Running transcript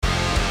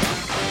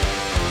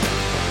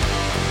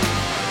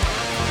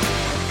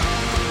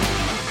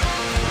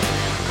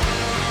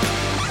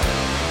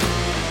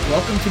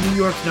Welcome to New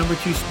York's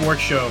 #2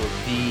 sports show.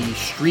 The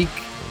streak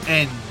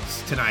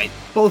ends tonight.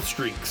 Both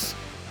streaks.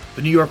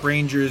 The New York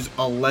Rangers'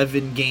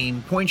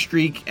 11-game point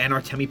streak and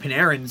Artemi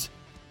Panarin's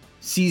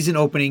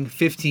season-opening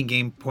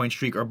 15-game point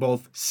streak are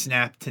both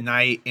snapped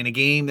tonight in a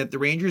game that the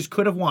Rangers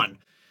could have won.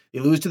 They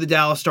lose to the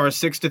Dallas Stars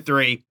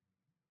 6-3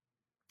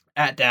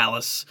 at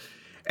Dallas.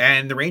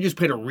 And the Rangers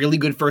played a really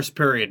good first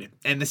period.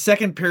 And the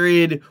second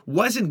period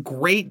wasn't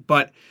great,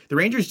 but the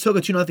Rangers took a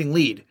 2-0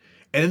 lead.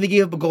 And then they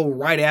gave up a goal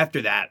right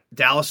after that.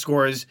 Dallas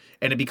scores,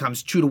 and it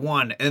becomes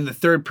 2-1. And in the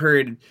third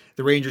period,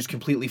 the Rangers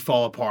completely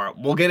fall apart.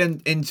 We'll get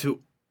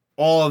into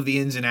all of the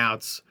ins and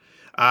outs.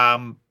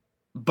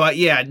 But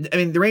yeah, I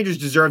mean, the Rangers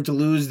deserve to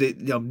lose.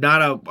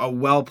 Not a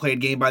well-played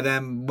game by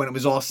them when it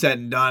was all said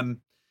and done.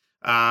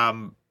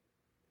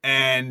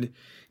 And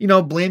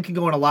blame can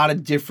go in a lot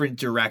of different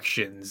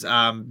directions.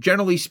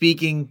 Generally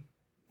speaking,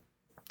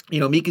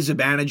 Mika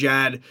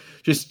Zibanejad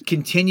just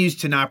continues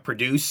to not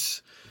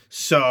produce.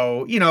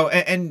 So,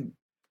 and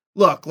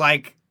look,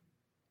 like,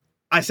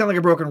 I sound like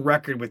a broken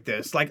record with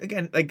this. Like,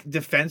 again, like,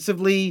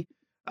 defensively,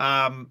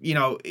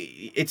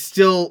 he's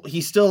still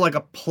like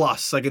a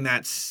plus, like, in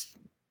that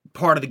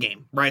part of the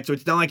game, right? So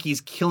it's not like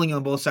he's killing you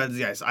on both sides of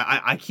the ice.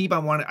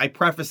 I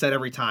preface that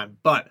every time,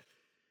 but,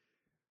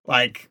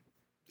 like,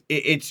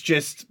 it's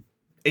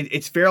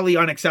fairly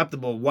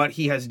unacceptable what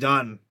he has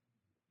done.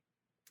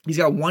 He's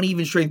got one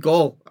even strength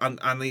goal in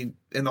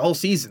the whole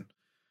season.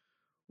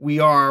 We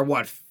are,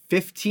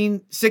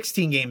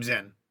 16 games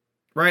in,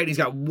 right? He's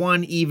got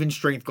one even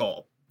strength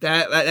goal.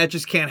 That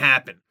just can't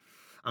happen.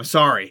 I'm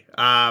sorry.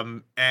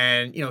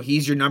 And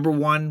he's your number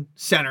one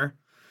center,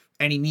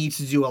 and he needs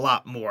to do a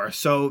lot more.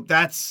 So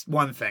that's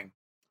one thing.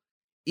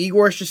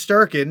 Igor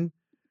Shesterkin,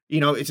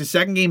 it's his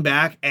second game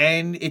back,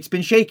 and it's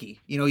been shaky.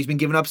 He's been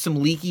giving up some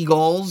leaky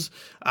goals.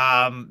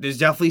 There's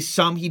definitely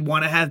some he'd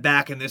want to have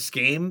back in this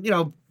game.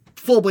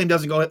 Full blame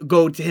doesn't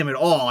go to him at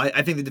all.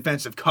 I think the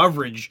defensive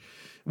coverage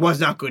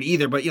was not good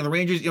either. But the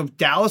Rangers,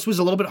 Dallas was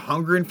a little bit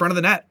hungry in front of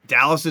the net.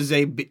 Dallas is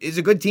a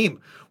good team,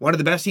 one of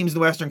the best teams in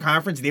the Western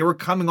Conference. They were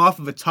coming off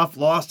of a tough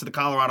loss to the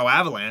Colorado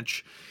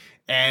Avalanche,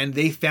 and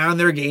they found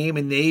their game,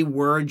 and they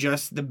were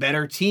just the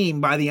better team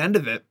by the end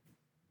of it.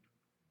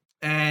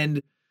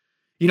 And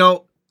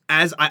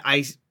as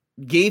I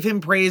gave him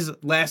praise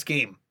last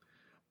game,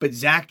 but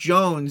Zach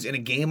Jones in a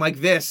game like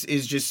this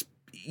is just,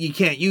 you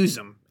can't use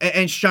him.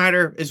 And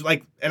Schneider is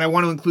like, and I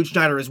want to include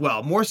Schneider as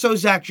well. More so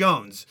Zach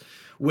Jones,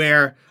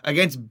 where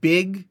against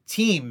big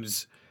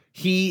teams,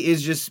 he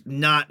is just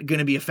not going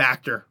to be a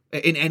factor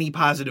in any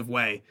positive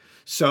way.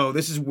 So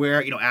this is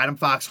where, Adam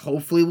Fox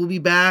hopefully will be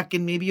back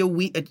in maybe a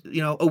week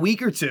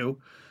or two.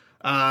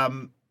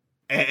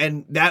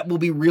 And that will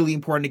be really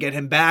important to get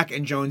him back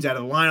and Jones out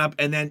of the lineup.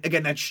 And then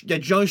again, that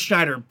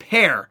Jones-Schneider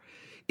pair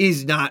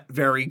is not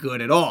very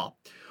good at all.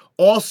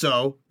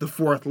 Also, the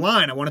fourth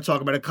line, I want to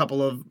talk about a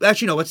couple of,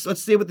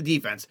 let's stay with the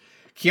defense.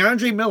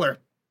 Keandre Miller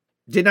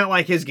did not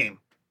like his game.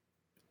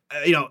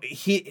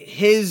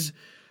 His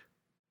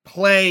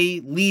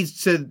play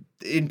leads to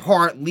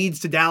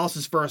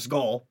Dallas's first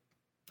goal.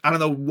 I don't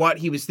know what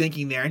he was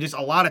thinking there, and just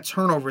a lot of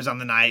turnovers on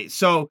the night.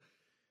 So,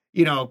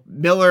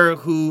 Miller,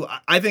 who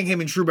I think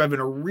him and Trouba have been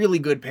a really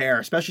good pair,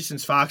 especially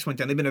since Fox went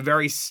down. They've been a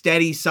very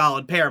steady,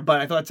 solid pair,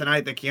 but I thought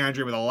tonight that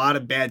Keandre with a lot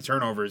of bad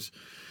turnovers.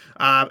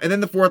 And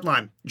then the fourth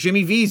line,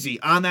 Jimmy Vesey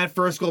on that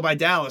first goal by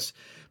Dallas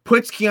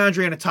puts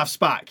Keandre in a tough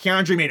spot.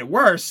 Keandre made it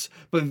worse,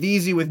 but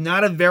Vesey with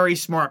not a very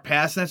smart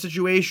pass in that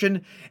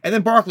situation. And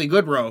then Barclay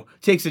Goodrow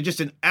takes just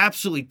an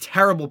absolutely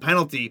terrible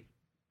penalty,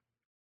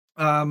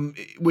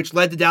 which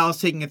led to Dallas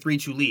taking a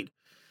 3-2 lead.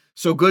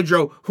 So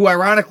Goodrow, who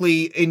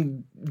ironically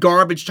in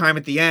garbage time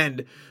at the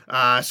end,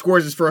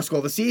 scores his first goal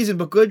of the season.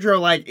 But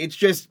Goodrow, it's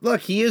just,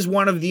 look, he is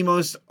one of the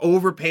most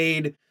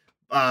overpaid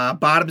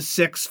bottom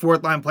six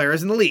fourth line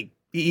players in the league.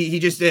 He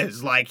just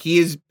is.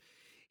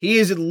 He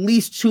is at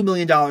least $2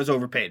 million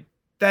overpaid.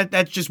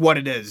 That's just what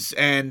it is.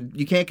 And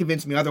you can't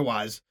convince me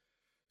otherwise.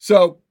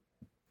 So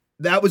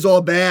that was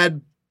all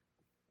bad.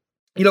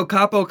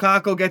 Capo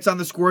Caco gets on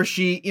the score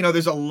sheet.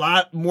 There's a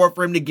lot more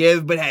for him to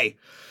give, but hey,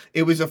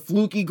 it was a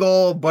fluky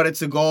goal, but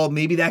it's a goal.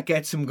 Maybe that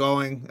gets him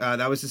going.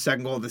 That was the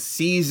second goal of the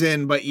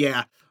season, but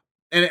yeah.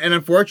 And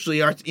unfortunately,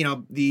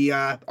 the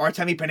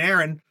Artemi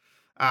Panarin,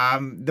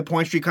 the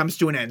point streak comes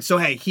to an end. So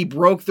hey, he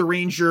broke the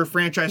Ranger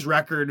franchise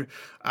record,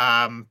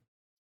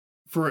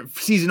 for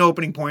season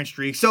opening point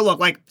streak. So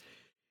look,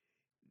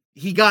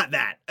 he got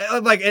that.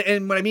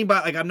 And what I mean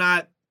by,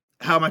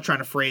 how am I trying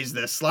to phrase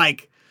this?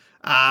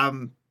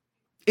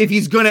 If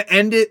he's going to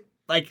end it,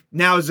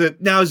 now is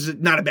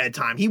not a bad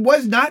time. He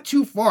was not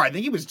too far. I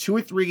think he was 2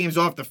 or 3 games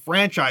off the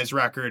franchise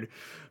record,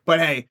 but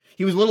hey,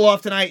 he was a little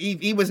off tonight.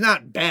 He was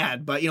not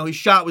bad, but his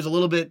shot was a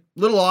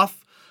little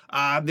off.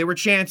 There were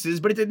chances,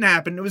 but it didn't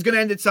happen. It was going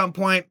to end at some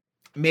point.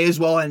 May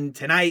as well end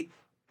tonight.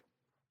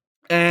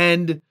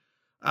 And,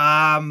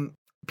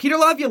 Peter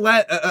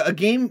Laviolette, a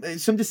game,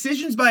 some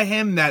decisions by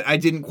him that I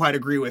didn't quite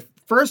agree with.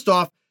 First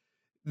off,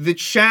 the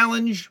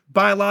challenge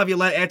by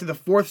Laviolette after the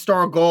fourth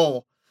star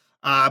goal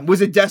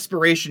was a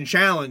desperation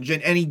challenge,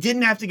 and he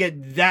didn't have to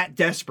get that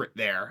desperate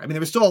there. I mean, there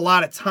was still a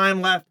lot of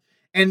time left,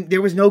 and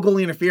there was no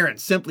goalie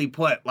interference. Simply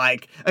put,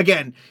 like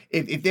again,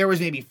 if there was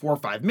maybe 4 or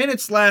 5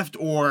 minutes left,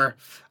 or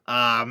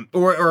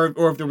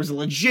if there was a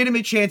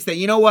legitimate chance that,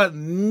 you know what,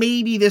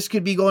 maybe this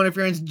could be goal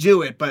interference,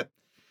 do it, but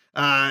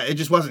it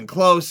just wasn't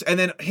close. And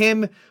then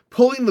him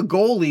pulling the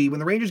goalie when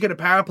the Rangers get a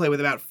power play with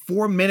about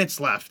 4 minutes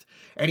left,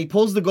 and he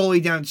pulls the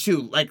goalie down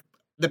too. Like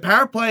the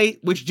power play,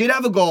 which did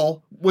have a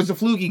goal, was a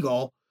fluky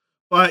goal,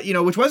 but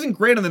which wasn't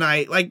great on the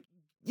night. Like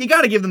you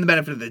got to give them the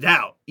benefit of the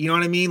doubt. You know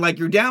what I mean? Like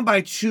you're down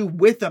by 2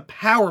 with a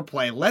power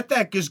play. Let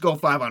that just go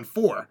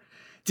 5-on-4.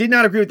 Did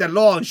not agree with that at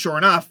all, and sure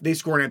enough, they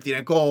score an empty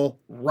net goal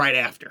right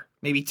after.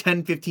 Maybe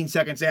 10, 15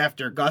 seconds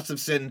after,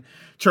 Gustafsson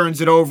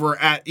turns it over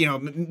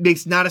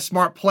makes not a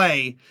smart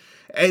play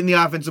in the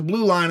offensive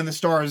blue line, and the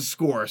Stars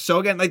score. So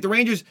again, like the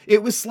Rangers,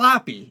 it was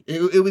sloppy.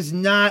 It was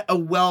not a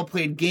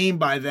well-played game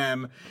by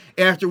them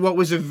after what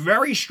was a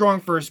very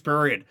strong first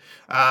period.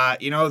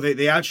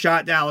 They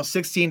outshot Dallas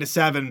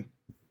 16-7,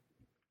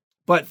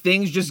 but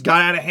things just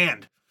got out of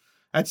hand.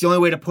 That's the only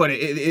way to put it.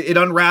 It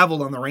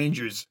unraveled on the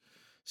Rangers.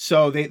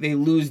 So they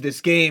lose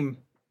this game,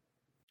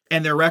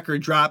 and their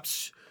record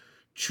drops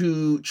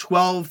to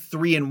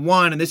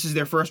 12-3-1, and this is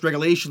their first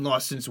regulation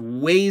loss since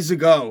ways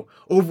ago,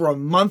 over a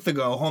month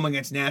ago, home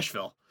against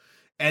Nashville.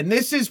 And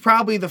this is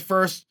probably the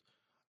first,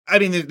 I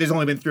mean, there's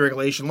only been 3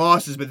 regulation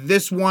losses, but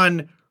this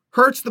one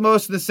hurts the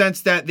most in the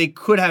sense that they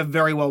could have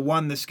very well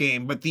won this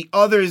game, but the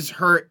others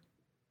hurt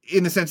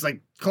in the sense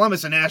like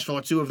Columbus and Nashville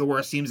are 2 of the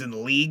worst teams in the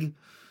league.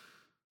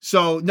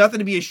 So nothing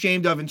to be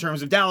ashamed of in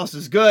terms of Dallas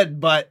is good,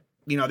 but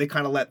they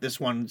kind of let this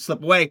one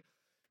slip away.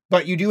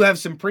 But you do have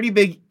some pretty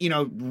big,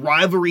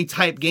 rivalry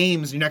type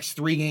games in your next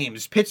 3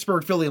 games: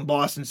 Pittsburgh, Philly, and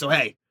Boston. So,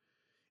 hey,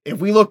 if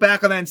we look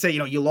back on that and say,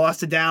 you lost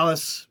to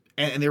Dallas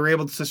and they were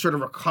able to sort of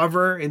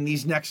recover in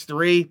these next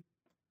 3,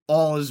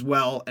 all is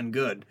well and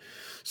good.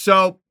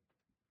 So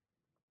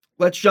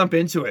let's jump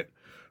into it.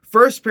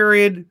 First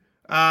period,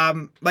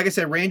 like I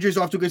said, Rangers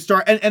off to a good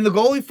start. And the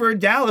goalie for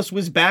Dallas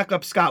was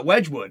backup Scott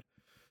Wedgwood.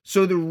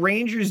 So the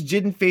Rangers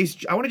didn't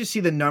face, I want to just see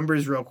the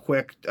numbers real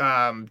quick.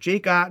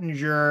 Jake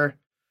Ottinger,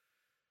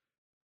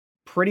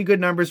 pretty good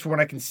numbers from what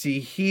I can see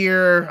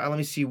here. Let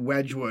me see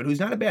Wedgwood, who's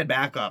not a bad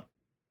backup.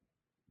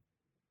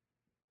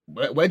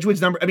 Wedgwood's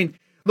number, I mean,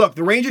 look,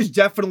 the Rangers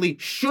definitely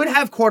should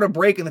have caught a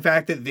break in the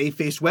fact that they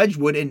faced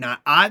Wedgwood and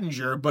not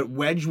Ottinger, but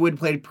Wedgwood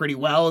played pretty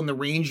well, and the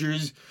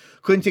Rangers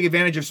couldn't take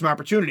advantage of some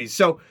opportunities.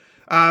 So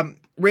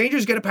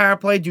Rangers get a power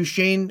play.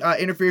 Duchesne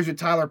interferes with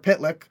Tyler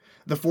Pitlick,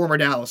 the former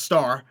Dallas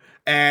Star,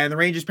 and the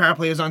Rangers' power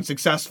play is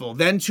unsuccessful.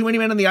 Then too many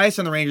men on the ice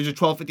on the Rangers at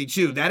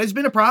 12:52. That has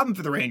been a problem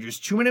for the Rangers.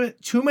 Too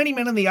many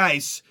men on the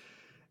ice.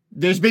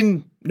 There's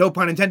been, no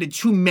pun intended,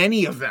 too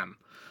many of them.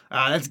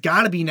 That's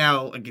got to be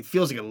now, like it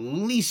feels like at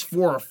least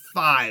 4 or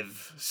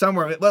 5,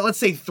 somewhere. Well, let's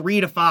say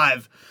 3 to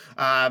 5.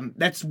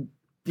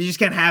 You just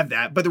can't have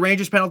that. But the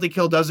Rangers penalty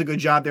kill does a good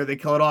job there. They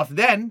kill it off.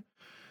 Then,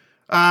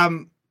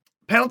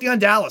 penalty on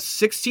Dallas.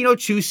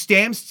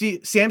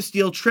 16:02, Sam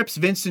Steele trips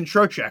Vincent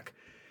Trocheck.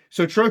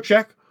 So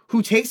Trocheck,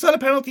 who takes a lot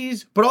of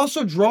penalties, but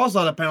also draws a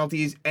lot of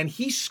penalties, and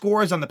he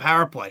scores on the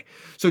power play.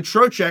 So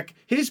Trocheck,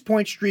 his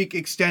point streak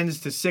extends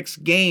to 6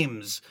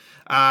 games.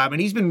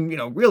 And he's been,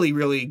 really,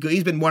 really good.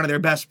 He's been one of their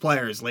best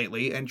players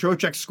lately. And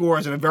Trocheck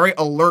scores in a very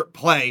alert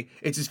play.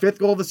 It's his 5th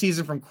goal of the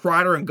season from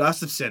Kreider and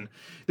Gustafsson.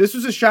 This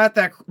was a shot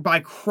by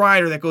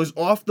Kreider that goes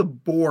off the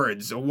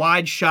boards, a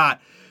wide shot.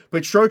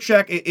 But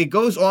Trocheck, it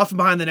goes off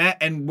behind the net,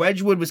 and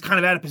Wedgwood was kind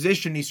of out of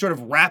position. He sort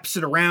of wraps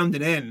it around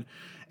and in,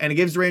 and it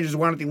gives the Rangers a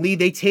 1-0 lead.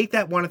 They take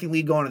that 1-0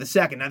 lead going to the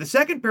second. Now, the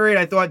second period,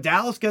 I thought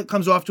Dallas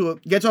gets off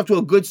to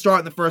a good start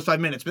in the first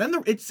 5 minutes, but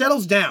then it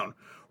settles down.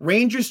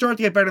 Rangers start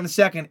to get better in the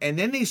second, and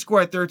then they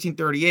score at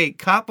 13:38.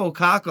 Kaapo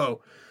Kakko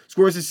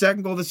scores his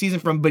 2nd goal of the season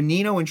from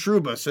Bonino and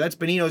Trouba. So that's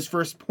Bonino's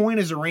first point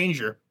as a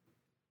Ranger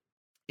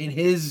in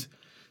his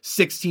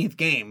 16th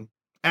game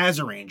as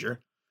a Ranger.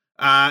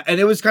 And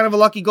it was kind of a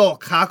lucky goal.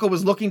 Kakko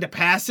was looking to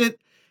pass it,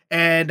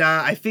 and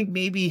I think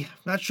maybe,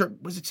 not sure,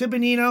 was it to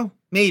Bonino?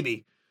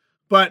 Maybe.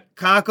 But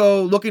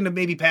Kakko looking to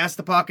maybe pass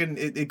the puck, and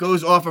it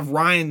goes off of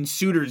Ryan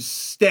Suter's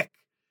stick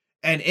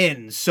and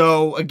in.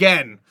 So,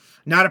 again,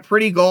 not a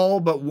pretty goal,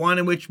 but one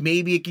in which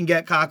maybe it can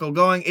get Kakko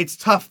going. It's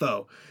tough,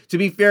 though. To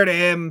be fair to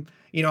him,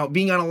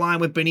 being on a line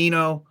with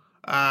Bonino,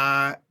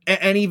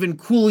 and even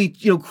Cooley,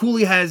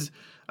 Cooley has,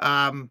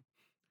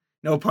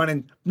 no pun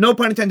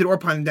intended or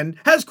pun intended,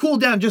 has cooled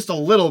down just a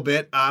little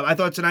bit. I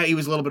thought tonight he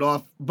was a little bit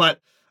off,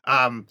 but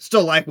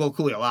still like Will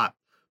Cooley a lot.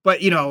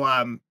 But,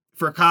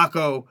 for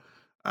Kakko,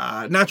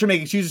 not to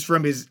make excuses for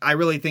him, because I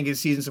really think his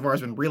season so far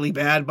has been really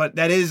bad, but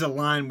that is a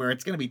line where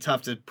it's going to be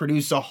tough to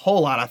produce a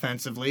whole lot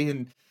offensively,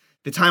 and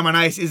the time on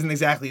ice isn't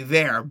exactly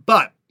there.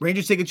 But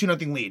Rangers take a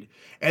 2-0 lead.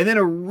 And then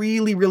a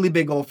really, really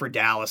big goal for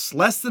Dallas.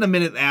 Less than a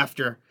minute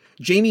after,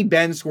 Jamie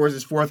Benn scores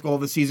his 4th goal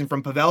of the season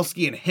from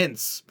Pavelski and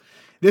Hintz.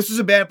 This was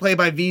a bad play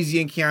by VZ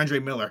and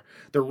Keandre Miller.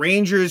 The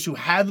Rangers, who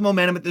had the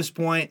momentum at this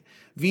point,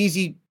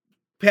 VZ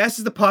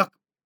passes the puck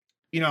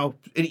an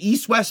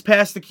east-west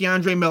pass to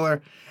Keandre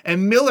Miller.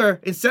 And Miller,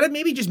 instead of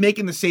maybe just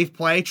making the safe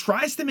play,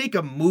 tries to make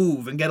a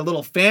move and get a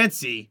little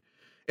fancy.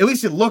 At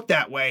least it looked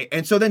that way.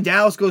 And so then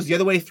Dallas goes the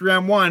other way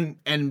 3-on-1,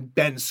 and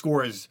Ben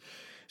scores.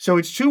 So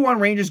it's 2-1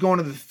 Rangers going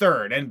to the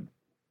third. And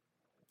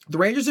the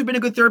Rangers have been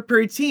a good third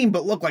period team,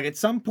 but look, like at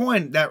some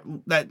point that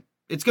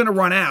it's going to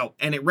run out,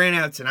 and it ran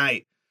out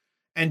tonight.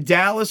 And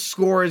Dallas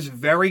scores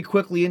very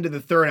quickly into the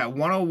third at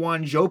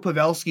 1:01. Joe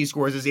Pavelski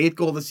scores his 8th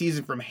goal of the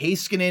season from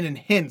Heiskanen and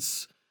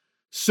Hintz.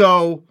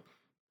 So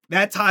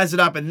that ties it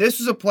up. And this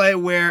was a play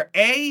where,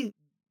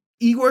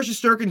 Igor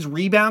Shesterkin's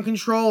rebound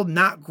control,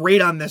 not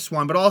great on this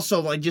one, but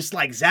also just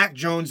like Zach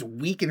Jones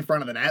weak in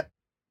front of the net.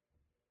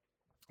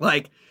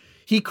 Like,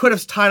 he could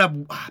have tied up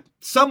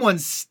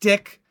someone's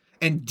stick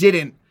and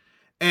didn't.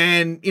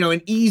 And,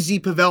 an easy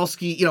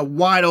Pavelski,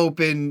 wide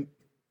open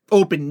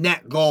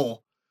net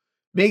goal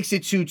makes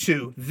it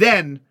 2-2.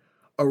 Then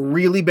a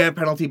really bad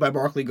penalty by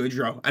Barclay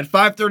Goodrow. At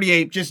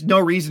 5:38, just no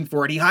reason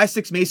for it. He high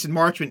sticks Mason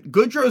Marchment.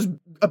 Goodrow's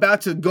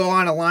about to go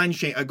on a line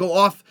change, go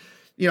off,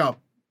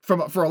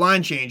 for a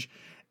line change,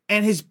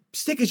 and his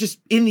stick is just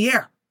in the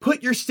air.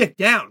 Put your stick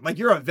down. Like,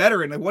 you're a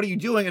veteran. Like, what are you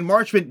doing? And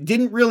Marchment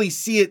didn't really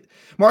see it.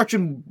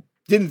 Marchment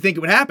didn't think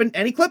it would happen,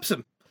 and he clips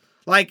him.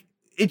 Like,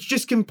 it's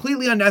just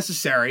completely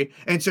unnecessary.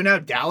 And so now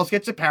Dallas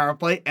gets a power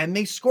play, and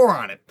they score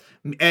on it.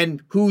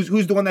 And who's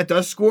the one that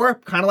does score?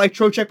 Kind of like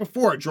Trocheck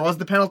before. Draws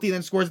the penalty,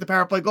 then scores the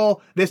power play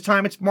goal. This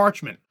time it's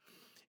Marchment.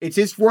 It's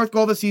his 4th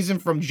goal of the season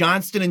from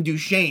Johnston and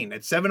Duchesne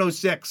at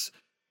 7:06.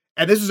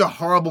 And this is a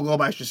horrible goal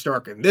by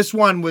Shesterkin. This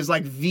one was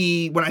like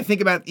when I think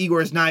about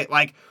Igor's night,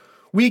 like,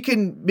 we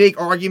can make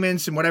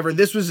arguments and whatever.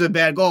 This was a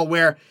bad goal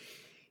where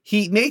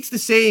he makes the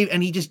save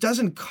and he just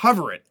doesn't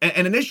cover it.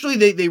 And initially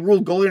they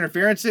ruled goalie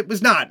interference. It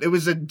was not. It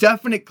was a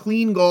definite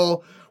clean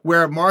goal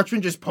where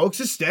Marchment just pokes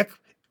his stick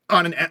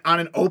on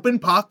an open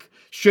puck.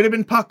 Should have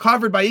been puck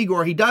covered by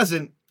Igor. He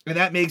doesn't. And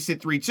that makes it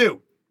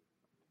 3-2.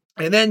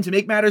 And then to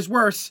make matters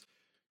worse,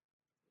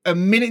 a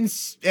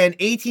minute and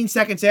 18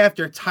 seconds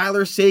after,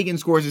 Tyler Seguin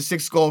scores his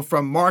 6th goal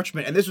from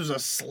Marchment. And this was a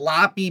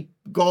sloppy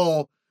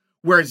goal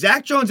where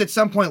Zach Jones at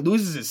some point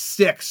loses his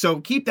stick. So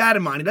keep that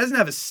in mind. He doesn't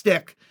have a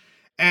stick.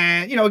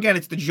 And, again,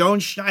 it's the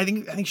Jones. I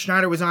think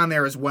Schneider was on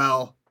there as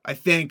well, I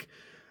think.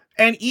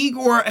 And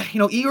Igor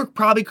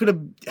probably could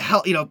have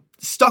held,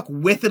 stuck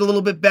with it a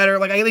little bit better.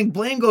 Like, I think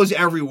blame goes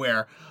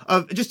everywhere.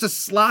 Just a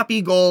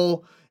sloppy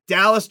goal.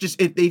 Dallas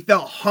they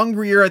felt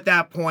hungrier at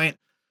that point.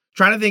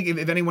 Trying to think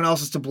if anyone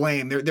else is to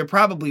blame. There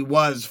probably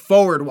was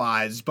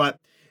forward-wise, but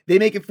they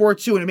make it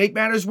 4-2. And to make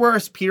matters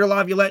worse, Peter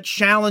Laviolette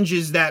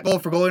challenges that goal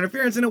for goal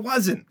interference, and it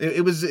wasn't.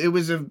 It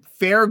was a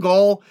fair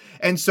goal,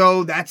 and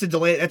so that's a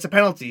delay. That's a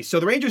penalty. So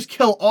the Rangers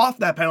kill off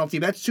that penalty.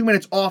 That's 2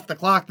 minutes off the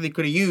clock that they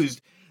could have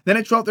used. Then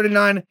at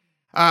 12:39,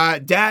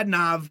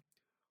 Dadonov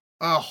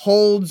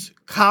holds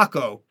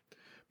Kakko,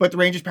 but the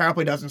Rangers power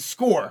play doesn't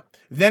score.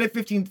 Then at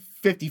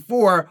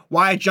 15:54,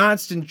 Wyatt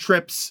Johnston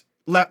trips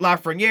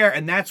Lafreniere,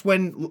 and that's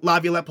when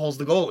Laviolette pulls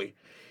the goalie.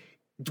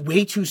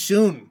 Way too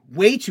soon.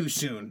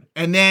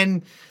 And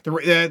then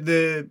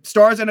the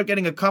Stars end up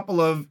getting a couple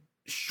of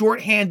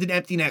shorthanded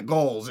empty net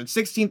goals. At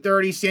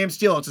 16:30, Sam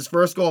Steele, it's his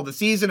 1st goal of the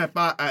season.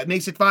 It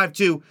makes it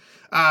 5-2.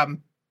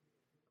 And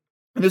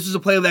this was a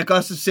play that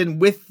Gustafsson,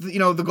 with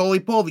the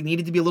goalie pulled, he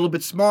needed to be a little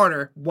bit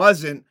smarter.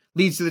 Wasn't.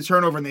 Leads to the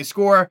turnover, and they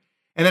score.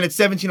 And then at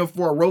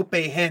 17:04, Rope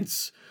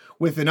Hintz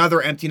with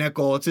another empty net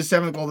goal. It's his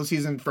 7th goal of the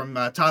season from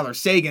Tyler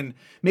Seguin.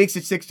 Makes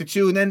it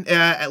 6-2. And then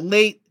at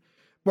late,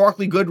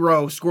 Barclay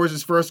Goodrow scores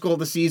his 1st goal of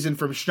the season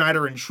from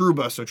Schneider and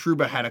Trouba. So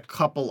Trouba had a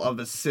couple of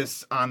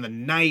assists on the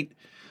night.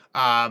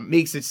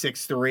 Makes it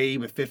 6-3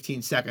 with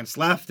 15 seconds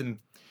left. And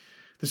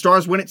the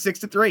Stars win it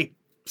 6-3.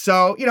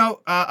 So,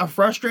 a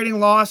frustrating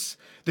loss.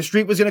 The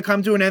streak was going to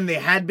come to an end. They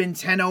had been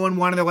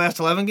 10-0-1 in their last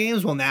 11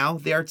 games. Well, now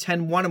they are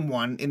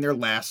 10-1-1 in their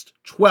last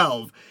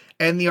 12.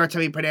 And the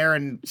Artemi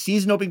Panarin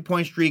season-opening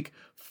point streak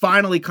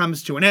finally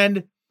comes to an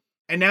end.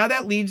 And now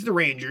that leads the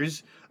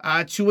Rangers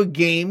to a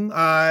game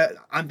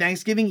on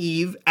Thanksgiving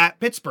Eve at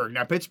Pittsburgh.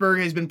 Now, Pittsburgh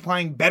has been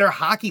playing better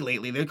hockey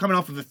lately. They're coming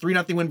off of a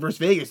 3-0 win versus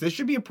Vegas. This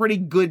should be a pretty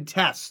good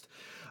test.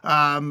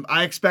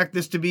 I expect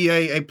this to be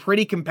a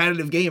pretty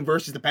competitive game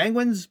versus the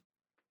Penguins.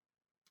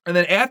 And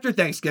then after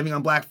Thanksgiving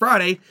on Black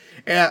Friday,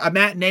 a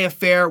matinee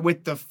affair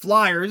with the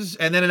Flyers,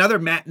 and then another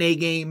matinee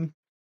game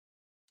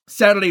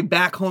Saturday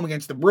back home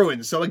against the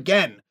Bruins. So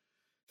again,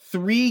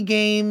 3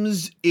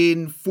 games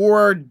in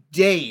 4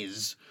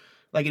 days,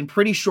 like in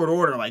pretty short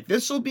order. Like,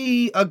 this will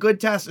be a good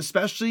test,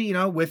 especially,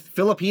 with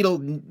Philip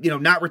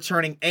Hedl, not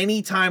returning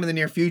any time in the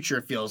near future,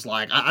 it feels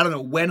like. I don't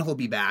know when he'll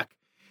be back.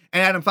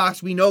 And Adam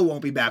Fox, we know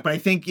won't be back, but I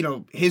think,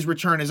 his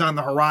return is on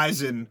the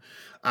horizon.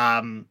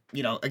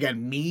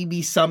 Again,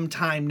 maybe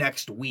sometime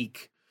next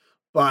week.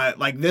 But,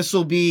 this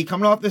will be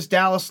coming off this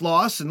Dallas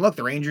loss. And look,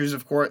 the Rangers,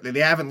 of course, they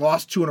haven't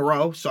lost 2 in a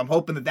row. So I'm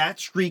hoping that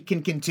streak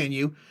can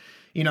continue.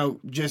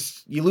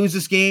 Just you lose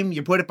this game,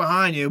 you put it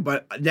behind you.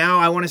 But now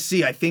I want to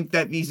see. I think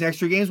that these next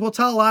 3 games will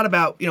tell a lot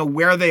about,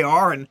 where they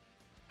are and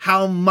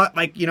how much,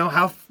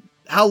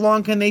 how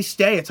long can they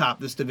stay atop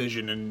this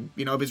division? And,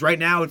 because right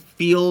now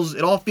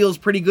it all feels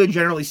pretty good,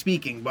 generally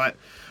speaking. But,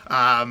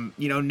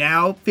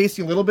 now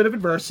facing a little bit of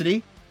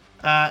adversity,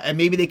 and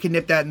maybe they can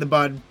nip that in the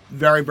bud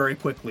very, very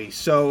quickly.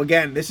 So,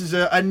 again, this is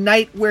a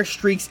night where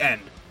streaks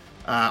end.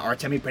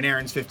 Artemi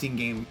Panarin's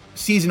 15-game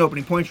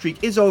season-opening point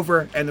streak is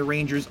over, and the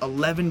Rangers'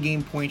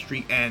 11-game point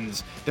streak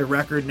ends. Their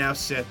record now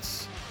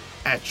sits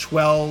at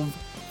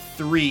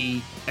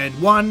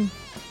 12-3-1.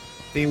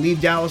 They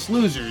leave Dallas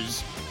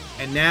losers,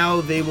 and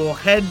now they will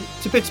head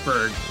to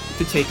Pittsburgh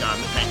to take on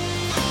the Penguins.